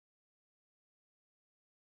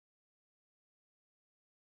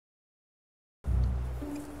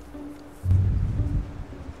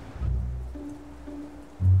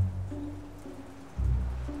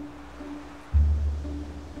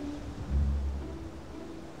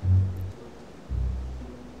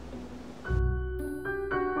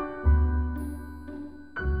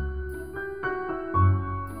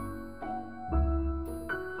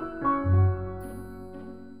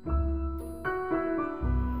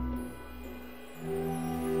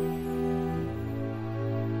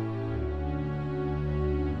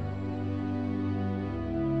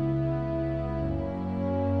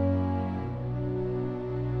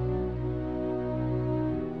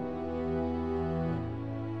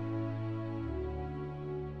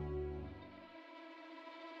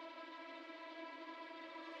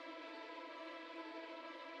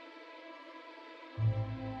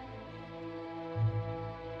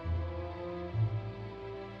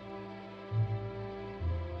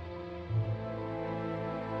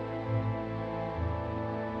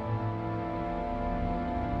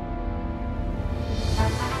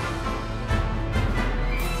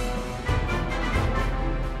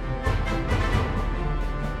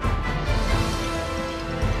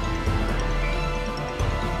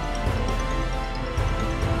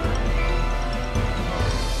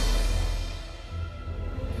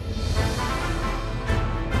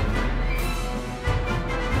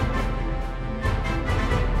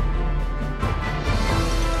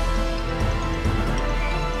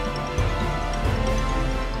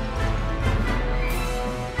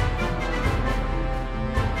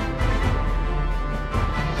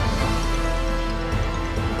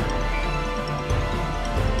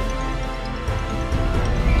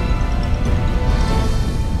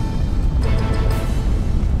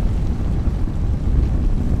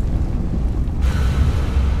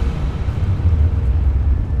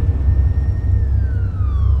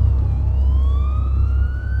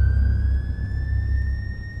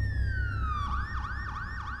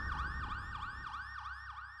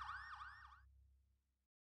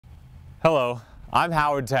Hello, I'm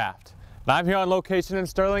Howard Taft, and I'm here on location in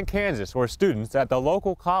Sterling, Kansas, where students at the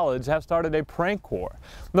local college have started a prank war,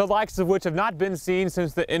 the likes of which have not been seen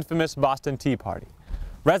since the infamous Boston Tea Party.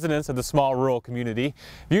 Residents of the small rural community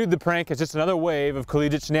viewed the prank as just another wave of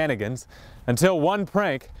collegiate shenanigans until one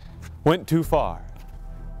prank went too far.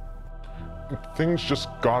 Things just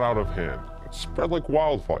got out of hand. It spread like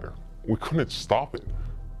wildfire. We couldn't stop it.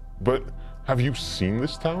 But have you seen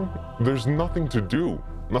this town? There's nothing to do.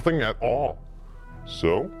 Nothing at all.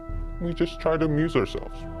 So we just tried to amuse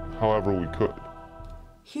ourselves however we could.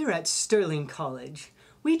 Here at Sterling College,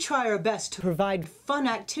 we try our best to provide fun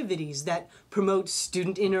activities that promote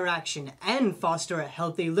student interaction and foster a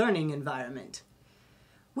healthy learning environment.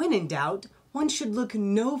 When in doubt, one should look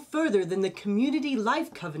no further than the Community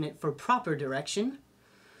Life Covenant for proper direction.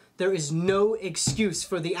 There is no excuse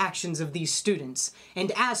for the actions of these students,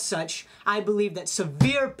 and as such, I believe that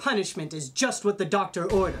severe punishment is just what the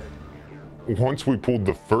doctor ordered. Once we pulled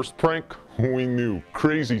the first prank, we knew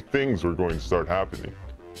crazy things were going to start happening.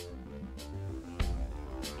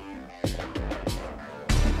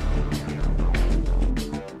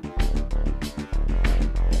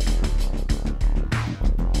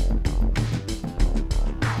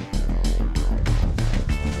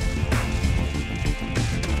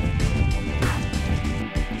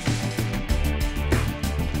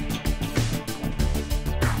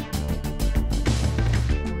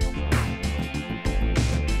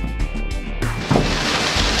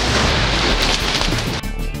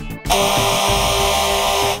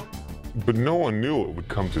 But no one knew it would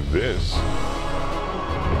come to this.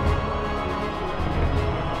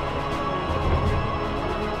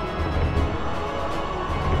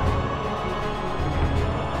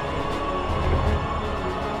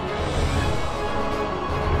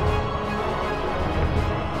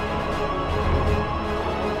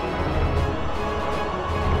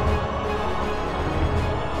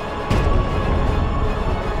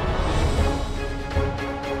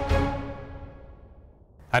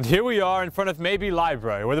 And here we are in front of Mabee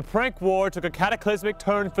Library, where the prank war took a cataclysmic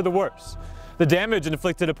turn for the worse. The damage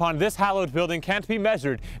inflicted upon this hallowed building can't be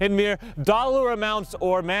measured in mere dollar amounts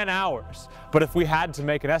or man-hours. But if we had to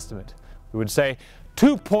make an estimate, we would say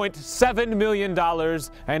 $2.7 million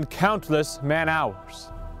and countless man-hours.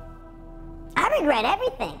 I regret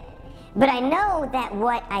everything, but I know that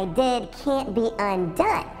what I did can't be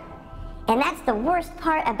undone. And that's the worst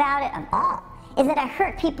part about it of all, is that I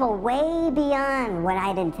hurt people way beyond what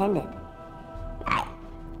I'd intended.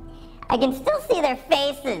 I can still see their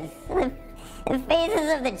faces, the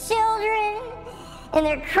faces of the children, and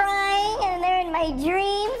they're crying, and they're in my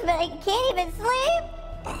dreams, but I can't even sleep.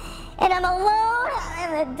 And I'm alone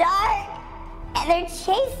in the dark, and they're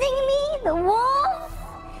chasing me, the wolves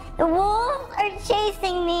are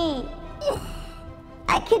chasing me.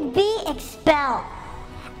 I could be expelled.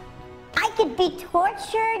 I could be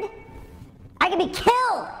tortured. I could be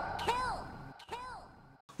killed!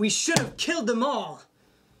 We should have killed them all!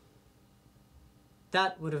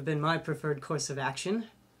 That would have been my preferred course of action.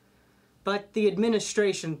 But the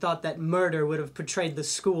administration thought that murder would have portrayed the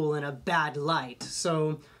school in a bad light,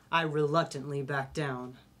 so I reluctantly backed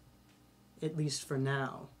down. At least for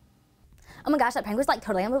now. Oh my gosh, that prank was like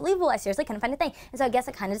totally unbelievable. I seriously couldn't find a thing. And so I guess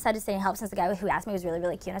I kind of decided to stay and help since the guy who asked me was really,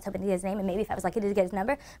 really cute. And I was hoping to get his name and maybe if I was lucky to get his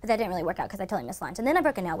number. But that didn't really work out because I totally missed lunch. And then I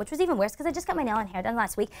broke a nail, which was even worse because I just got my nail and hair done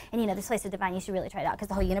last week. And you know, this place is divine. You should really try it out because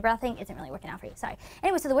the whole unibrow thing isn't really working out for you. Sorry.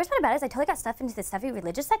 Anyway, so the worst part about it is I totally got stuffed into the stuffy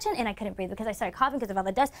religious section and I couldn't breathe because I started coughing because of all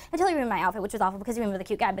the dust. I totally ruined my outfit, which was awful because he was the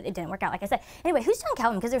cute guy, but it didn't work out like I said. Anyway, who's John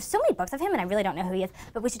Calvin? Because there's so many books of him and I really don't know who he is.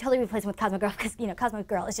 But we should totally replace him with Cosmo Girl because, you know, Cosmo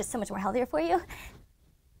Girl is just so much more healthier for you.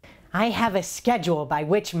 I have a schedule by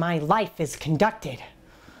which my life is conducted.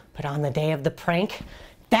 But on the day of the prank,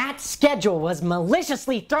 that schedule was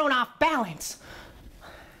maliciously thrown off balance.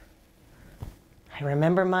 I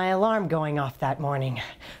remember my alarm going off that morning.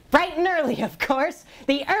 Bright and early, of course.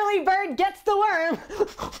 The early bird gets the worm.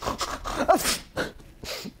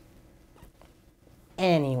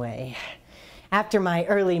 Anyway, after my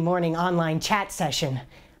early morning online chat session,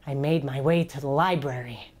 I made my way to the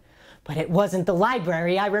library. But it wasn't the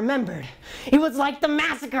library I remembered. It was like the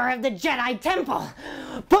massacre of the Jedi Temple.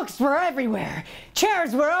 Books were everywhere.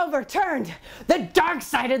 Chairs were overturned. The dark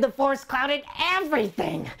side of the Force clouded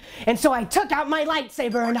everything. And so I took out my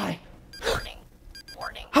lightsaber and I...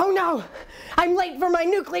 Warning. Oh no! I'm late for my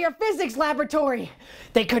nuclear physics laboratory.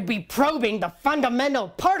 They could be probing the fundamental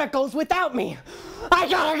particles without me. I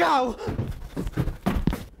gotta go!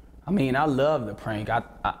 I mean, I love the prank.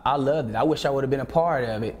 I loved it. I wish I would have been a part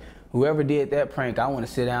of it. Whoever did that prank, I want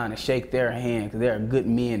to sit down and shake their hand because they're good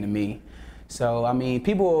men to me. So, I mean,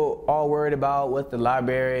 people are all worried about what the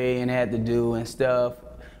librarian had to do and stuff,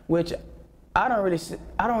 which I don't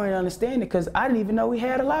really understand it because I didn't even know we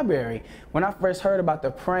had a library. When I first heard about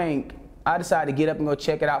the prank, I decided to get up and go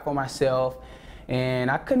check it out for myself,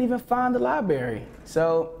 and I couldn't even find the library.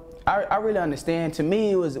 So I really understand. To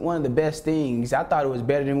me, it was one of the best things. I thought it was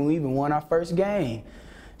better than when we even won our first game.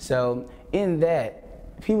 So in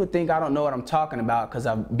that, people think I don't know what I'm talking about because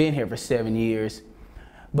I've been here for 7 years.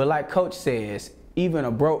 But like Coach says, even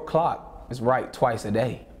a broke clock is right twice a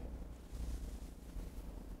day.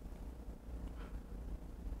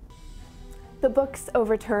 The books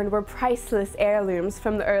overturned were priceless heirlooms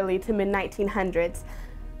from the early to mid-1900s.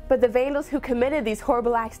 But the vandals who committed these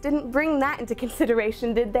horrible acts didn't bring that into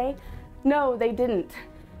consideration, did they? No, they didn't.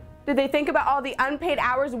 Did they think about all the unpaid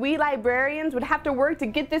hours we librarians would have to work to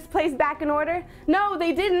get this place back in order? No,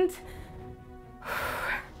 they didn't.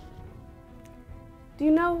 Do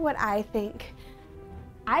you know what I think?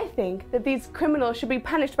 I think that these criminals should be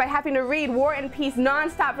punished by having to read War and Peace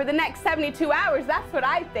nonstop for the next 72 hours. That's what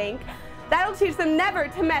I think. That'll teach them never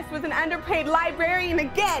to mess with an underpaid librarian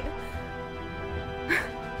again.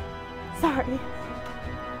 Sorry.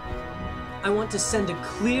 I want to send a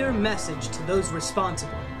clear message to those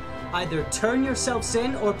responsible. Either turn yourselves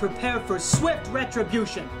in or prepare for swift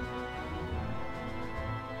retribution.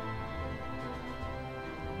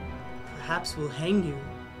 Perhaps we'll hang you.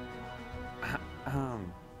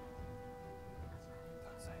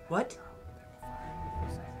 What?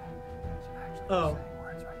 Oh.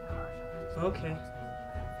 Okay.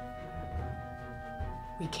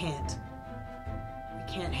 We can't. We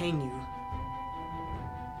can't hang you.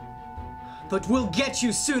 But we'll get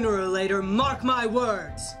you sooner or later, mark my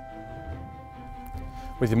words!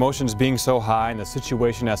 With emotions being so high and the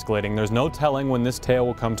situation escalating, there's no telling when this tale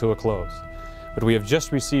will come to a close. But we have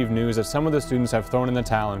just received news that some of the students have thrown in the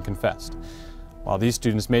towel and confessed. While these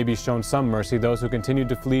students may be shown some mercy, those who continue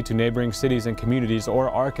to flee to neighboring cities and communities or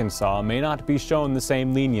Arkansas may not be shown the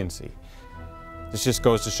same leniency. This just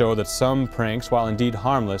goes to show that some pranks, while indeed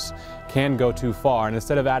harmless, can go too far, and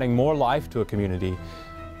instead of adding more life to a community,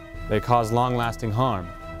 they cause long-lasting harm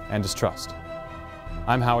and distrust.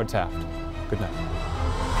 I'm Howard Taft. Good night.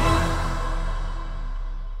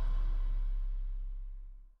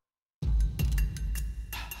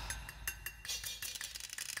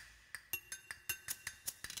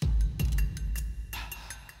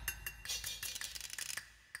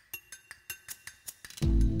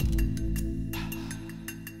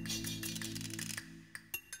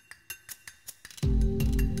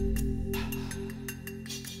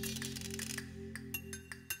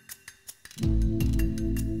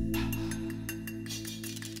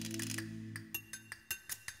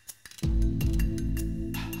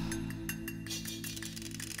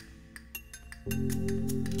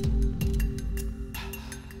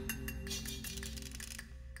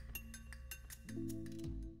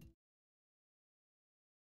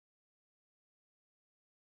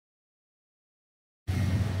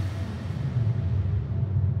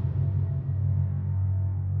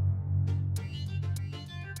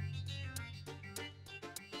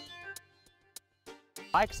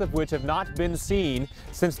 Likes of which have not been seen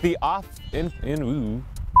since the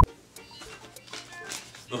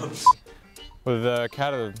with the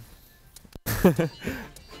cat of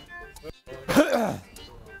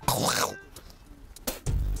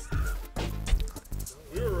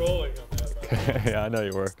We were rolling on that. Yeah, I know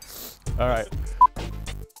you were. All right.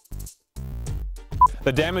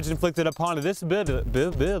 The damage inflicted upon this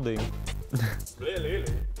building. Really?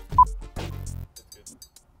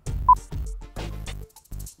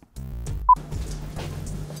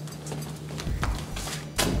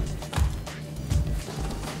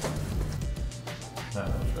 That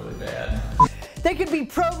was really bad. They could be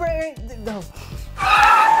programming. No.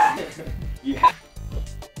 Yeah.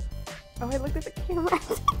 Oh, I looked at the camera.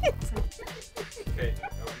 Okay.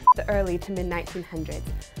 The early to mid-1900s.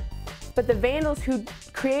 But the vandals who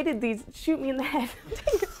created these shoot me in the head.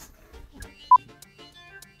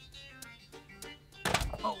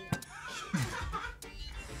 Oh.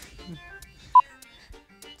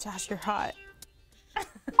 Josh, you're hot.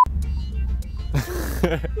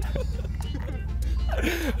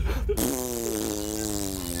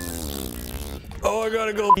 Oh, I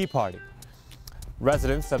gotta go. Tea party.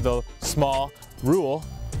 Residents of the small, rural.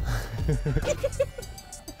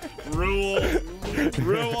 Rule.